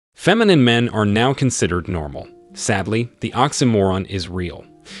Feminine men are now considered normal. Sadly, the oxymoron is real.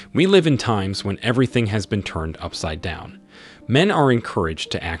 We live in times when everything has been turned upside down. Men are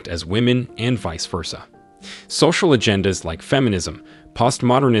encouraged to act as women and vice versa. Social agendas like feminism,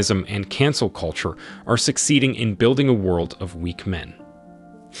 postmodernism, and cancel culture are succeeding in building a world of weak men.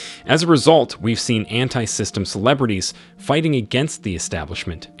 As a result, we've seen anti-system celebrities fighting against the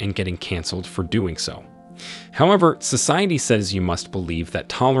establishment and getting canceled for doing so. However, society says you must believe that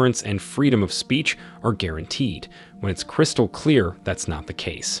tolerance and freedom of speech are guaranteed, when it's crystal clear that's not the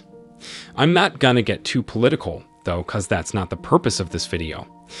case. I'm not gonna get too political, though, cause that's not the purpose of this video.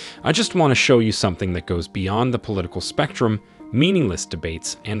 I just want to show you something that goes beyond the political spectrum, meaningless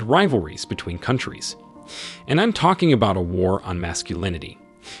debates, and rivalries between countries. And I'm talking about a war on masculinity.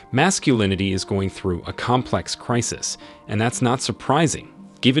 Masculinity is going through a complex crisis, and that's not surprising,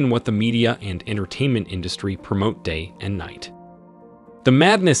 given what the media and entertainment industry promote day and night. The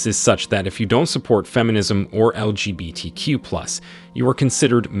madness is such that if you don't support feminism or LGBTQ+, you are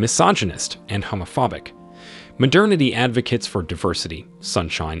considered misogynist and homophobic. Modernity advocates for diversity,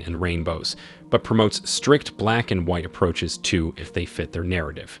 sunshine, and rainbows, but promotes strict black and white approaches too if they fit their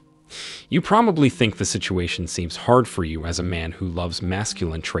narrative. You probably think the situation seems hard for you as a man who loves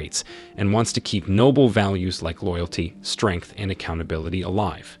masculine traits and wants to keep noble values like loyalty, strength, and accountability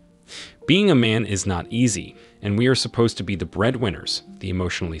alive. Being a man is not easy, and we are supposed to be the breadwinners, the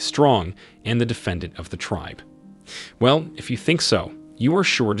emotionally strong, and the defendant of the tribe. Well, if you think so, you are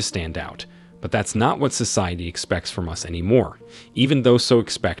sure to stand out. But that's not what society expects from us anymore, even though so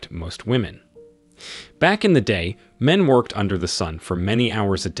expect most women. Back in the day, men worked under the sun for many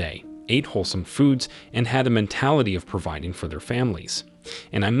hours a day, ate wholesome foods, and had a mentality of providing for their families.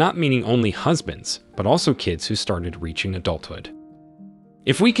 And I'm not meaning only husbands, but also kids who started reaching adulthood.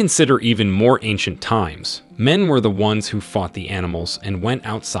 If we consider even more ancient times, men were the ones who fought the animals and went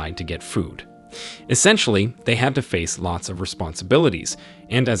outside to get food. Essentially, they had to face lots of responsibilities,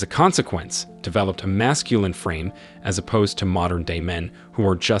 and as a consequence, developed a masculine frame as opposed to modern-day men who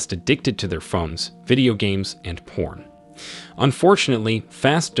are just addicted to their phones, video games, and porn. Unfortunately,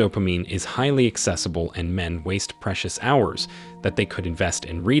 fast dopamine is highly accessible and men waste precious hours that they could invest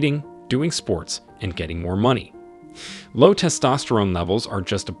in reading, doing sports, and getting more money. Low testosterone levels are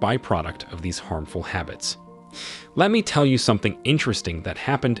just a byproduct of these harmful habits. Let me tell you something interesting that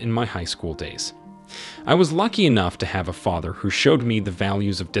happened in my high school days. I was lucky enough to have a father who showed me the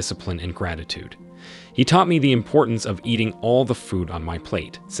values of discipline and gratitude. He taught me the importance of eating all the food on my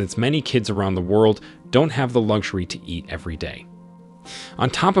plate, since many kids around the world don't have the luxury to eat every day. On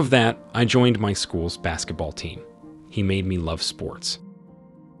top of that, I joined my school's basketball team. He made me love sports.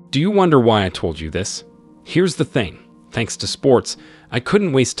 Do you wonder why I told you this? Here's the thing. Thanks to sports, I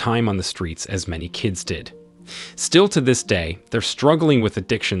couldn't waste time on the streets as many kids did. Still to this day, they're struggling with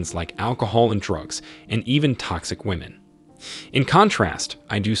addictions like alcohol and drugs, and even toxic women. In contrast,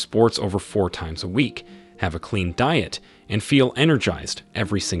 I do sports over 4 times a week, have a clean diet, and feel energized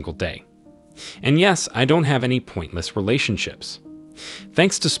every single day. And yes, I don't have any pointless relationships.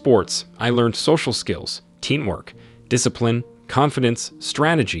 Thanks to sports, I learned social skills, teamwork, discipline, confidence,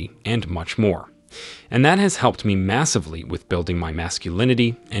 strategy, and much more. And that has helped me massively with building my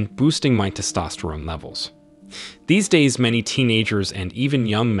masculinity and boosting my testosterone levels. These days, many teenagers and even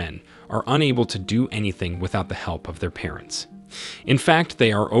young men are unable to do anything without the help of their parents. In fact,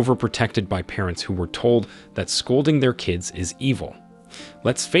 they are overprotected by parents who were told that scolding their kids is evil.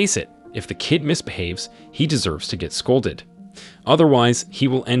 Let's face it, if the kid misbehaves, he deserves to get scolded. Otherwise, he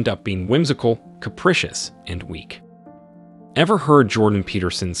will end up being whimsical, capricious, and weak. Ever heard Jordan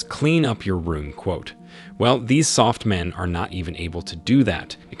Peterson's "clean up your room" quote? Well, these soft men are not even able to do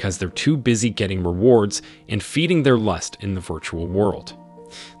that because they're too busy getting rewards and feeding their lust in the virtual world.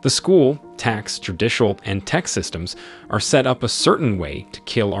 The school, tax, judicial, and tech systems are set up a certain way to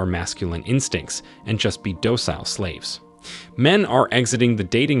kill our masculine instincts and just be docile slaves. Men are exiting the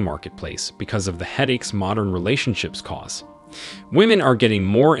dating marketplace because of the headaches modern relationships cause. Women are getting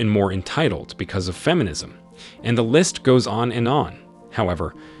more and more entitled because of feminism. And the list goes on and on.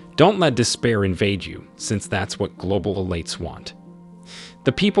 However, don't let despair invade you, since that's what global elites want.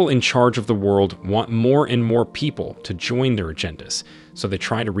 The people in charge of the world want more and more people to join their agendas, so they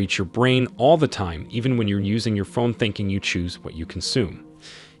try to reach your brain all the time, even when you're using your phone thinking you choose what you consume.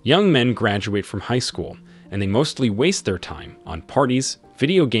 Young men graduate from high school, and they mostly waste their time on parties,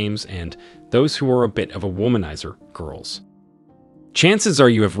 video games, and those who are a bit of a womanizer, girls. Chances are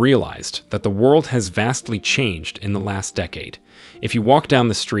you have realized that the world has vastly changed in the last decade. If you walk down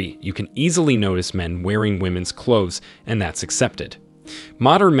the street, you can easily notice men wearing women's clothes, and that's accepted.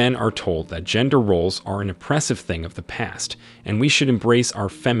 Modern men are told that gender roles are an oppressive thing of the past, and we should embrace our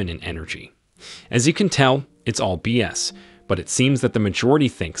feminine energy. As you can tell, it's all BS, but it seems that the majority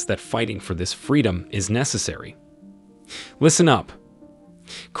thinks that fighting for this freedom is necessary. Listen up.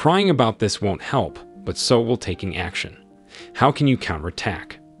 Crying about this won't help, but so will taking action. How can you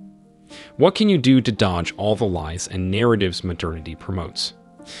counterattack? What can you do to dodge all the lies and narratives modernity promotes?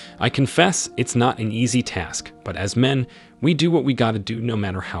 I confess it's not an easy task, but as men, we do what we gotta do no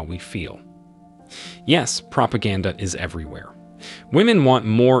matter how we feel. Yes, propaganda is everywhere. Women want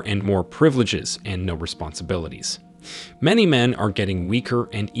more and more privileges and no responsibilities. Many men are getting weaker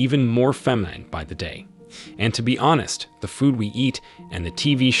and even more feminine by the day. And to be honest, the food we eat and the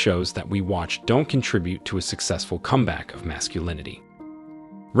TV shows that we watch don't contribute to a successful comeback of masculinity.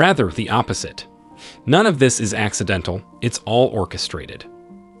 Rather, the opposite. None of this is accidental, it's all orchestrated.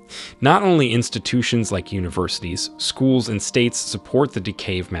 Not only institutions like universities, schools, and states support the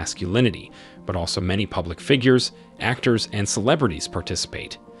decay of masculinity, but also many public figures, actors, and celebrities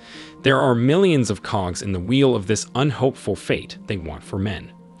participate. There are millions of cogs in the wheel of this unhopeful fate they want for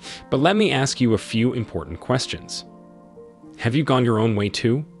men. But let me ask you a few important questions. Have you gone your own way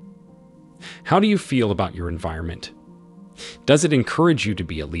too? How do you feel about your environment? Does it encourage you to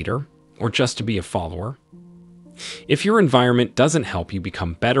be a leader, or just to be a follower? If your environment doesn't help you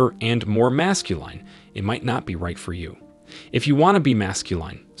become better and more masculine, it might not be right for you. If you want to be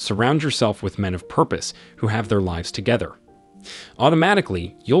masculine, surround yourself with men of purpose who have their lives together.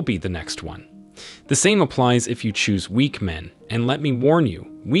 Automatically, you'll be the next one. The same applies if you choose weak men, and let me warn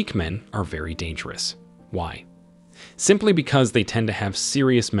you, weak men are very dangerous. Why? Simply because they tend to have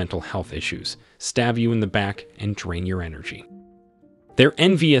serious mental health issues, stab you in the back, and drain your energy. They're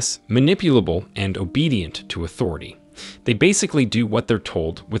envious, manipulable, and obedient to authority. They basically do what they're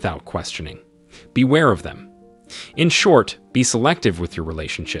told without questioning. Beware of them. In short, be selective with your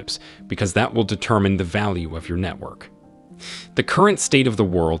relationships, because that will determine the value of your network. The current state of the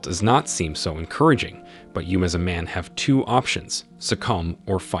world does not seem so encouraging, but you as a man have two options: succumb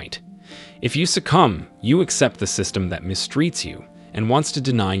or fight. If you succumb, you accept the system that mistreats you and wants to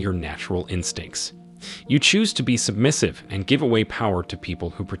deny your natural instincts. You choose to be submissive and give away power to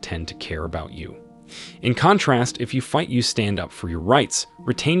people who pretend to care about you. In contrast, if you fight, you stand up for your rights,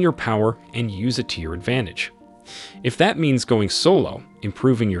 retain your power, and use it to your advantage. If that means going solo,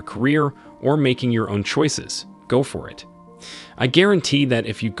 improving your career, or making your own choices, go for it. I guarantee that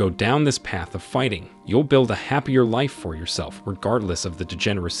if you go down this path of fighting, you'll build a happier life for yourself regardless of the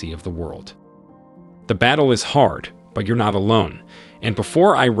degeneracy of the world. The battle is hard, but you're not alone. And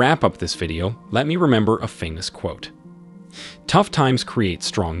before I wrap up this video, let me remember a famous quote. Tough times create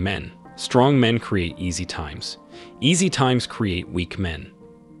strong men. Strong men create easy times. Easy times create weak men.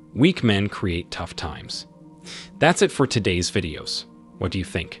 Weak men create tough times. That's it for today's videos. What do you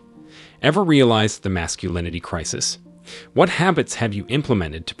think? Ever realized the masculinity crisis? What habits have you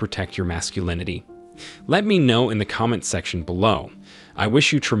implemented to protect your masculinity? Let me know in the comments section below. I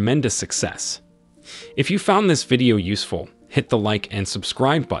wish you tremendous success. If you found this video useful, hit the like and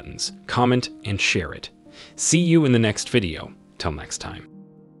subscribe buttons, comment, and share it. See you in the next video. Till next time.